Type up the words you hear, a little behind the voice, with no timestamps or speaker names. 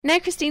Now,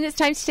 Christine, it's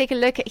time to take a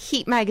look at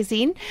Heat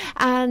magazine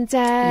and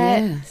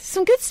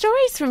some good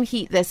stories from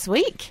Heat this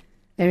week.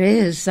 There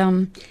is.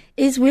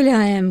 Is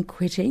will.i.am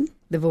quitting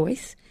The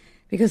Voice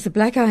because the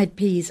Black Eyed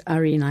Peas are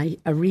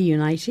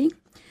reuniting?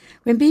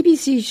 When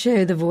BBC's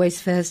show The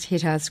Voice first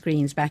hit our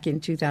screens back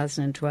in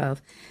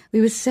 2012,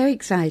 we were so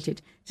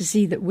excited to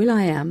see that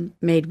will.i.am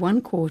made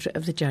 1/4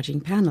 of the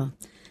judging panel.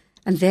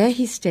 And there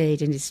he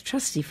stayed in his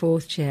trusty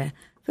fourth chair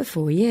for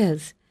 4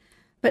 years.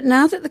 But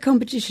now that the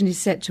competition is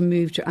set to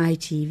move to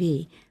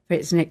ITV for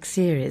its next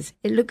series,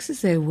 it looks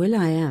as though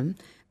will.i.am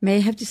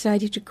may have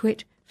decided to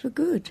quit for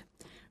good.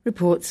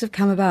 Reports have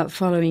come about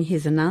following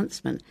his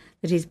announcement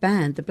that his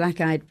band, the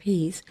Black Eyed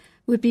Peas,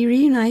 would be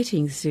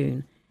reuniting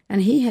soon,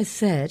 and he has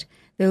said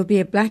there will be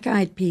a Black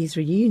Eyed Peas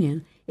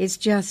reunion.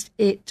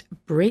 It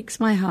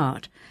breaks my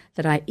heart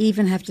that I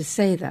even have to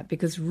say that,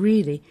 because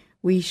really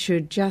we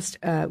should just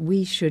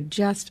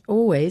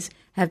always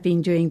have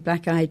been doing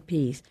Black Eyed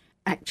Peas.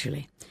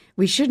 Actually,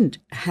 we shouldn't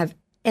have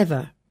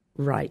ever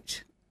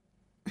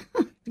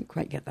didn't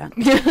quite get that.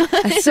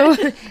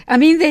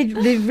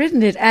 They've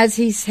written it as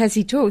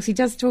he talks. He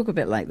does talk a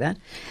bit like that.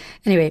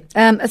 Anyway,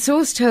 a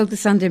source told the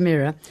Sunday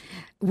Mirror,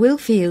 Will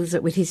feels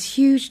that with his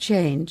huge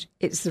change,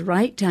 it's the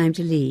right time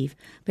to leave,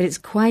 but it's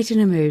quite an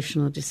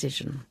emotional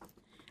decision.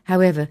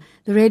 However,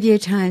 the Radio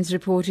Times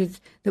reported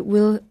that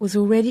Will was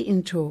already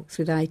in talks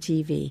with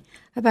ITV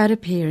about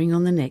appearing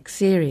on the next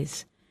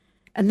series.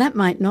 And that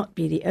might not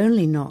be the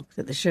only knock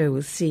that the show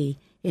will see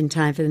in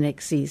time for the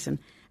next season,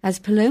 as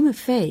Paloma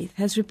Faith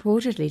has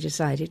reportedly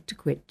decided to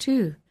quit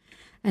too.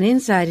 An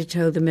insider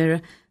told the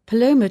Mirror,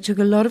 Paloma took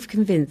a lot of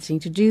convincing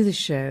to do the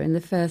show in the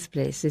first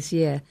place this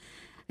year,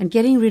 and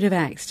getting rid of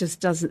acts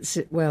just doesn't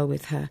sit well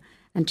with her,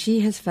 and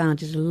she has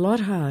found it a lot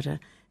harder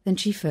than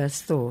she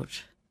first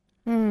thought.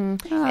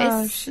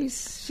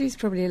 She's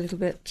probably a little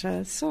bit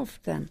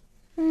soft then.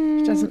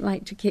 She doesn't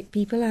like to kick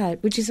people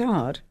out, which is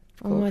hard.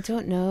 Oh, I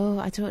don't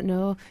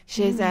know.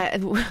 She's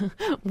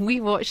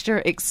we watched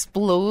her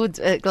explode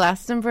at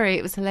Glastonbury.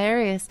 It was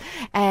hilarious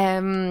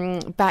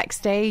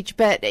backstage.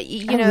 But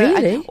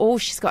really?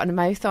 She's got a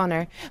mouth on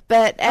her.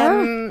 But I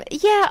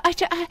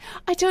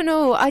don't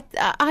know.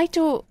 I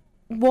don't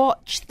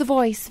watch The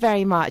Voice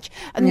very much,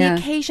 and the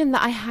occasion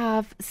that I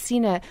have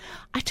seen it,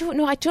 I don't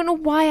know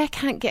why I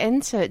can't get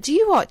into it. Do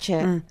you watch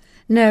it?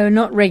 No,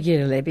 not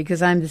regularly,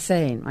 because I'm the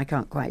same. I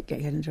can't quite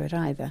get into it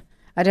either.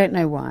 I don't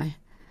know why.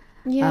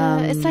 Yeah,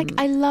 it's like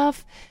I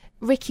love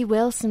Ricky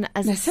Wilson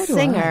as a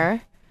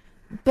singer,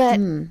 but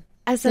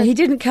he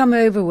didn't come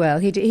over well.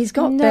 He's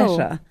got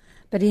better,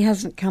 but he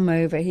hasn't come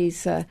over. He's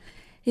sort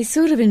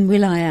of in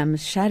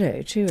will.i.am's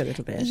shadow too, a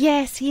little bit.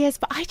 Yes, he is.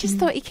 But I just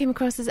thought he came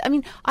across as... I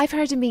mean, I've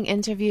heard him being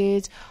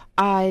interviewed.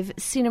 I've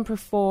seen him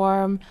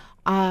perform.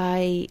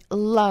 I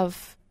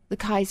love the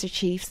Kaiser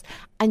Chiefs,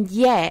 and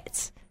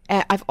yet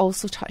I've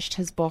also touched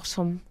his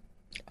bottom.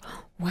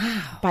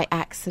 Wow! By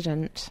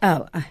accident.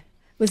 Oh.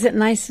 Was it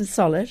nice and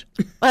solid?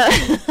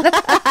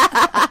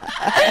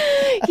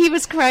 He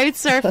was crowd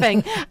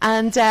surfing,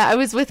 and I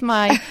was with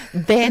my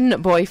then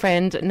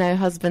boyfriend, now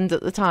husband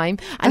at the time,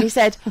 and he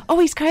said, "Oh,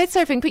 he's crowd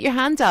surfing, put your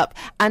hand up."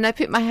 And I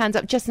put my hand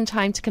up just in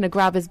time to kind of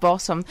grab his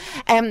bottom.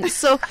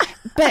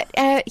 But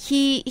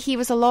he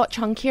was a lot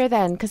chunkier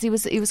then, because he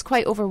was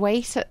quite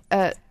overweight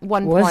at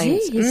one point. Was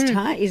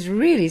he? He's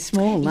really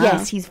small now.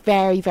 Yes, he's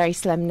very, very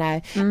slim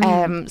now.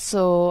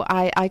 So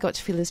I got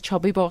to feel his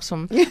chubby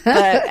bottom.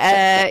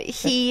 But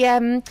he's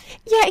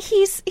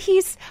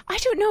I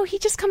don't know, he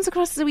just comes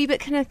across as a wee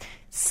bit kind of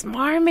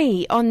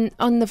smarmy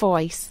on The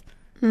Voice,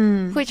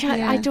 which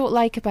I don't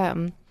like about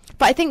him.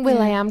 But I think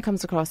will.i.am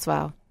comes across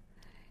well.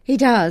 He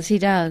does.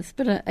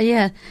 But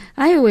I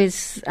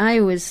always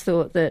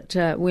thought that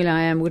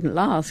will.i.am wouldn't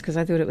last, because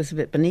I thought it was a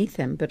bit beneath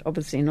him, but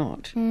obviously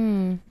not.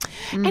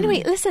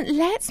 Anyway, listen,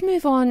 let's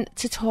move on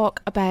to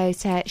talk about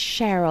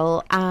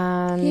Cheryl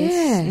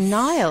and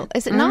Niall.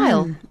 Is it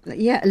Niall?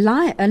 Yeah,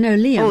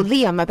 Liam. Oh,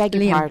 Liam, I beg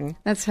your pardon.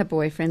 That's her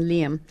boyfriend,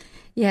 Liam.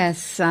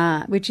 Yes,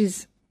 which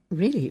is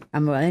really,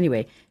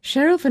 anyway,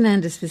 Cheryl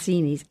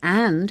Fernandez-Vicinis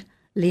and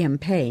Liam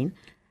Payne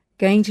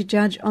going to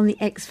judge on the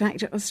X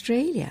Factor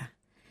Australia.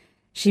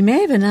 She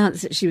may have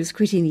announced that she was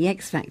quitting the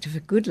X Factor for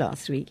good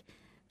last week,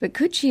 but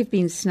could she have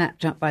been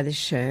snapped up by the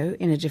show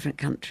in a different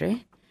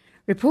country?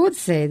 Reports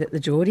say that the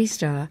Geordie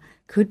star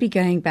could be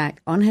going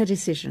back on her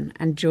decision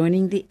and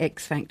joining the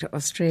X Factor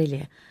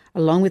Australia,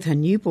 along with her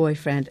new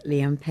boyfriend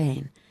Liam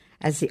Payne,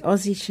 as the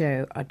Aussie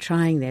show are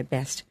trying their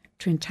best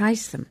to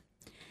entice them.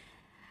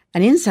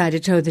 An insider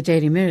told the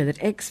Daily Mirror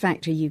that X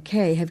Factor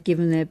UK have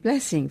given their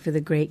blessing for the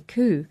great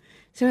coup,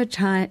 so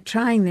are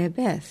trying their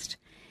best.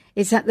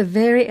 It's at the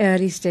very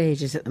early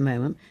stages at the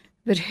moment,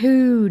 but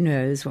who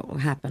knows what will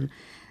happen.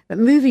 But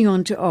moving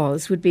on to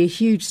Oz would be a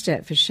huge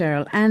step for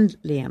Cheryl and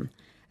Liam,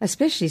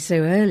 especially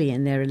so early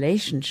in their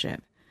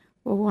relationship.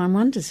 Well, one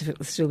wonders if it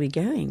will still be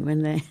going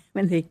when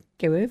they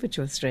go over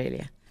to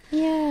Australia.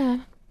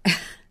 Yeah.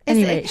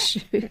 Anyway,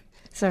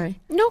 sorry.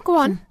 No, go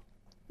on.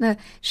 No,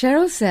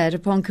 Cheryl said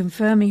upon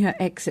confirming her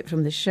exit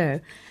from the show,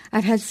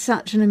 "I've had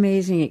such an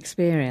amazing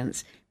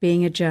experience.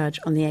 being a judge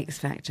on the X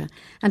Factor,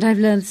 and I've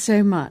learned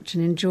so much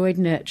and enjoyed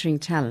nurturing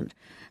talent,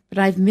 but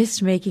I've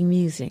missed making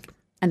music,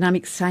 and I'm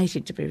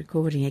excited to be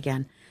recording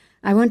again.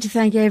 I want to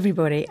thank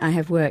everybody I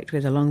have worked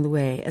with along the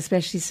way,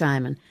 especially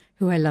Simon,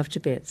 who I love to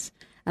bits,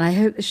 and I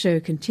hope the show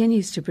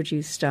continues to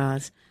produce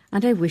stars,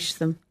 and I wish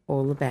them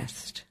all the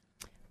best.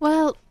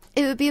 Well,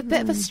 it would be a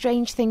bit of a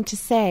strange thing to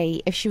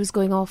say if she was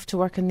going off to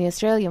work on the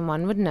Australian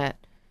one, wouldn't it?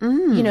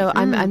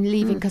 I'm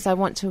leaving because I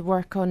want to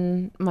work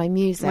on my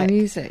music. My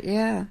music,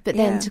 yeah. But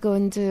then to go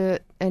and do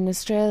it in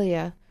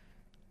Australia,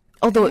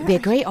 although it'd be a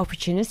great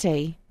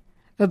opportunity.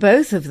 For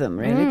both of them,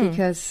 really,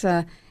 because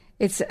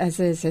it's, as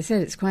I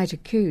said, it's quite a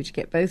coup to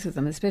get both of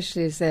them,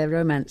 especially as their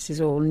romance is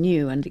all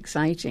new and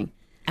exciting.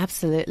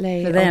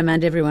 Absolutely. For them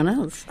and everyone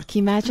else. Can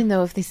you imagine,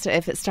 though, if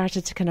it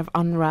started to kind of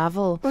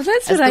unravel well,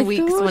 that's as what the I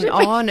weeks thought went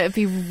on? It'd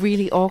be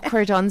really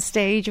awkward on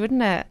stage,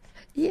 wouldn't it?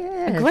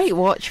 Yeah. A great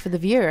watch for the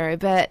viewer,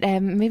 but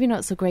maybe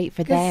not so great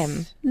for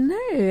them. No,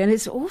 and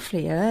it's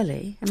awfully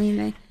early. I mean,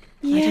 I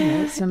don't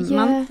know, it's a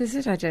month, is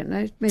it? I don't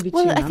know, maybe 2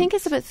 months. Well, I think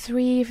it's about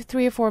three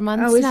or 4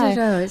 months now. Oh, is it?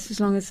 Oh, it's as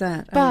long as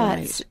that.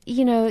 But,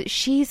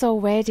 she's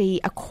already,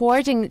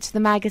 according to the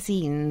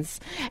magazines,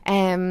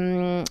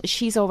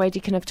 she's already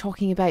kind of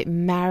talking about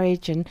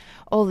marriage and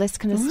all this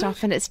kind of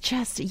stuff. And it's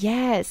just,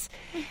 yes.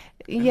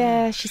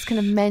 Yeah, she's kind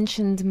of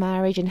mentioned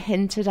marriage and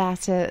hinted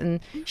at it,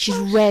 and she's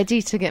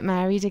ready to get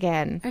married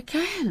again.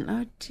 Again?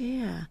 Oh,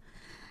 dear.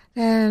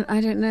 I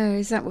don't know.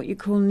 Is that what you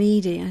call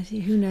needy?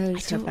 Who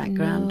knows her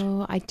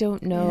background? I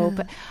don't know. Yeah.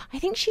 But I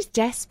think she's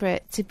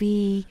desperate to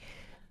be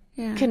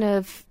kind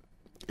of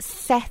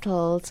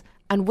settled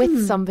and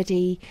with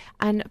somebody.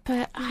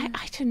 But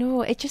I don't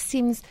know. It just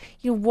seems,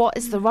 what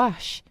is the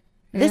rush?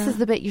 Yeah. This is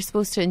the bit you're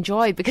supposed to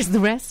enjoy because the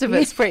rest of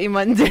it's pretty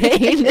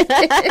mundane.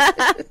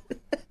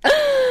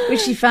 Well,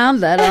 she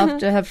found that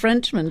after her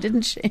Frenchman,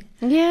 didn't she?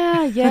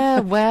 Yeah.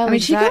 Well, I mean,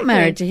 she got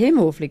married to him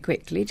awfully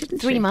quickly, didn't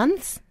she? 3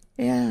 months.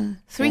 Yeah.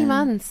 3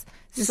 months.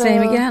 The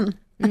same again.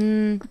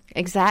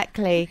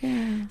 Exactly.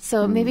 Yeah.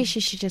 So maybe she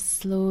should just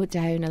slow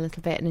down a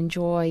little bit and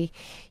enjoy,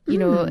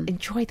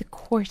 enjoy the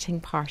courting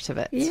part of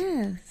it.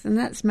 Yes, and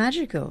that's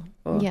magical.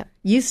 Or yeah.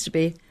 Used to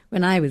be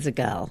when I was a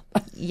girl.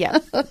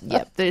 Yep.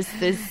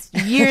 There's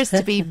years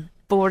to be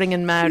boring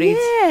and married.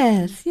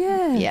 Yes.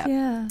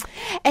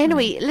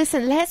 Anyway,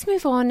 listen, let's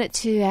move on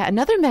to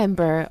another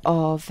member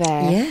of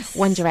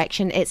One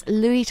Direction. It's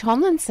Louis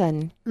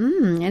Tomlinson.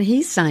 And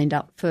he's signed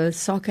up for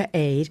Soccer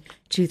Aid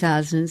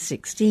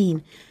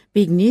 2016.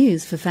 Big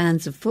news for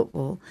fans of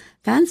football,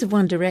 fans of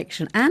One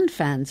Direction and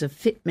fans of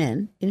fit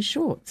men in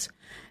shorts.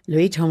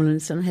 Louis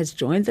Tomlinson has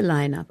joined the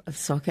lineup of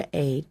Soccer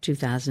Aid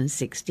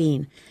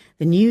 2016.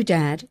 The new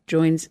dad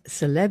joins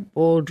celeb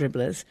ball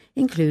dribblers,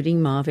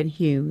 including Marvin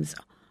Humes,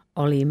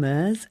 Ollie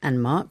Murs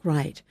and Mark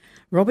Wright.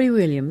 Robbie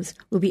Williams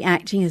will be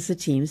acting as the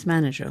team's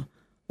manager,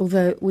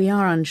 although we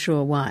are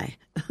unsure why.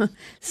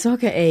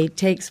 Soccer Aid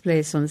takes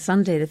place on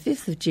Sunday the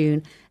 5th of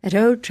June at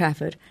Old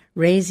Trafford,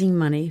 raising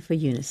money for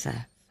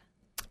UNICEF.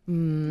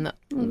 Do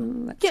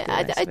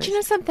you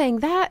know something?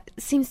 That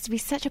seems to be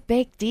such a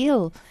big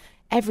deal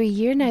every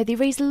year now. They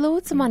raise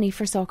loads of money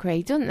for Soccer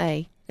Aid, don't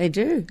they? They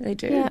do.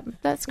 Yeah,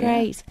 that's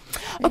great.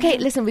 Yeah. Okay,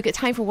 listen, we've got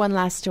time for one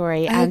last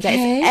story. Okay. And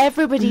it's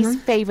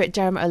everybody's favourite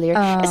Dermot O'Leary.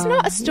 It's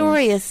not a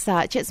story as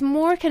such. It's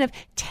more kind of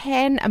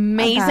 10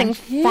 amazing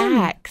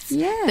facts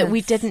that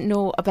we didn't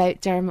know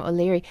about Dermot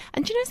O'Leary.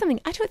 And do you know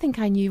something? I don't think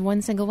I knew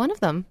one single one of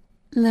them.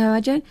 No, I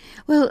don't.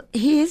 Well,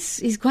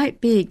 he's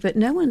quite big, but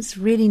no one's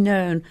really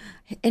known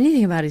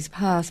anything about his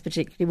past,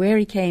 particularly where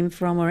he came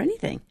from or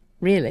anything,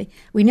 really.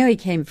 We know he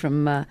came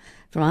from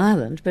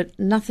Ireland, but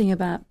nothing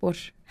about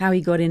how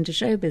he got into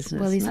show business.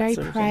 Well, he's very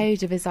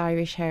proud of his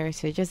Irish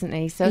heritage, isn't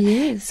he? So,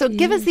 he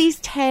give is. us these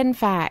 10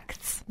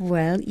 facts.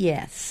 Well,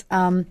 yes.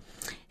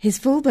 His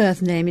full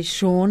birth name is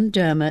Sean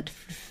Dermot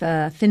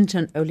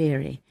Finton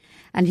O'Leary,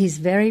 and he's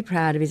very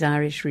proud of his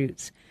Irish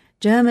roots.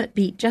 Dermot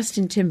beat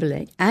Justin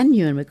Timberlake and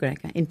Ewan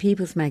McGregor in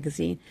People's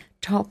Magazine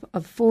top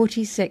of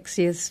 40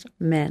 sexiest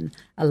men,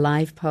 a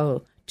live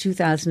poll,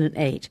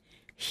 2008.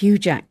 Hugh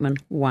Jackman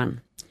won.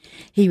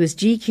 He was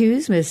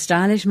GQ's Most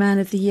Stylish Man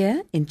of the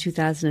Year in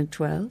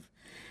 2012.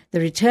 The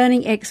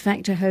returning X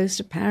Factor host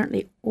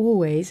apparently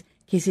always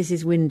kisses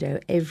his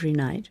window every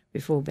night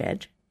before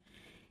bed.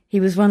 He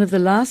was one of the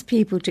last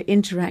people to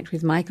interact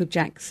with Michael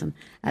Jackson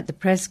at the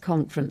press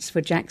conference for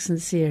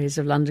Jackson's series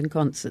of London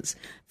concerts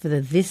for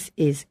the This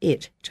Is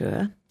It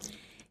tour.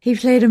 He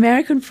played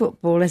American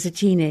football as a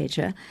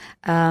teenager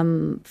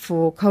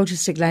for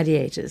Colchester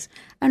Gladiators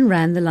and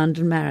ran the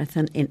London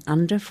Marathon in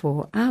under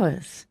 4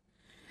 hours.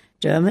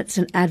 Dermot's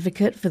an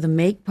advocate for the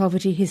Make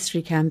Poverty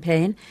History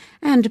campaign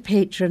and a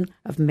patron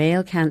of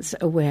male cancer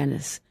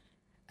awareness,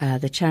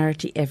 the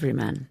charity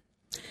Everyman.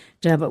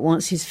 Dermot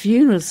wants his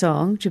funeral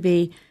song to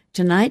be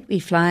Tonight We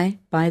Fly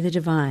by the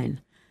Divine.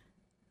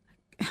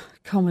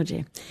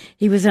 Comedy.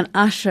 He was an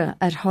usher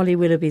at Holly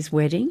Willoughby's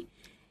wedding,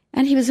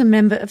 and he was a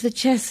member of the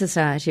Chess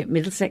Society at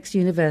Middlesex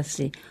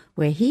University,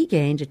 where he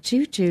gained a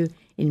 2-2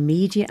 in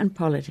media and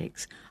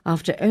politics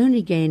after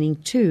only gaining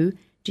 2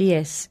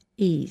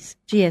 GSCEs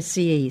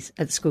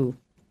at school.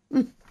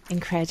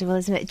 Incredible,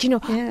 isn't it? Do you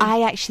know,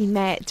 I actually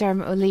met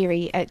Dermot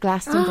O'Leary at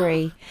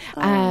Glastonbury,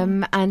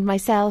 and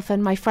myself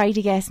and my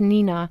Friday guest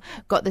Nina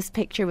got this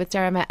picture with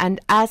Dermot,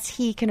 and as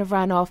he kind of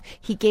ran off,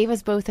 he gave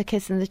us both a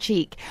kiss in the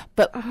cheek,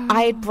 but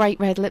I had bright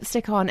red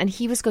lipstick on, and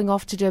he was going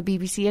off to do a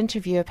BBC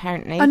interview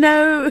apparently. Oh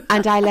no.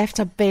 And I left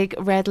a big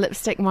red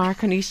lipstick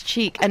mark on his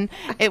cheek, and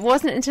it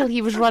wasn't until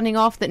he was running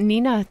off that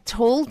Nina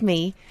told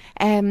me,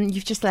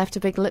 you've just left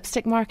a big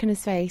lipstick mark on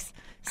his face.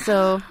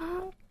 So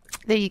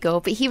there you go.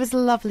 But he was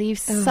lovely. He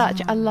was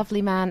such a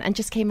lovely man, and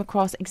just came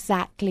across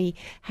exactly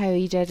how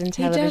he did in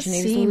television.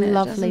 He was a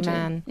lovely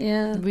man.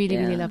 Yeah.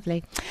 Really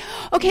lovely.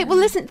 Okay, well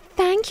listen,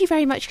 thank you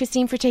very much,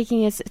 Christine, for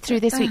taking us through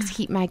this week's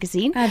Heat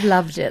magazine. I've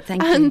loved it.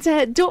 Thank you.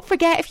 And don't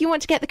forget, if you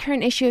want to get the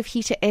current issue of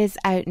Heat, it is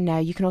out now.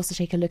 You can also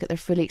take a look at their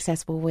fully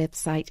accessible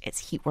website.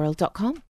 It's heatworld.com.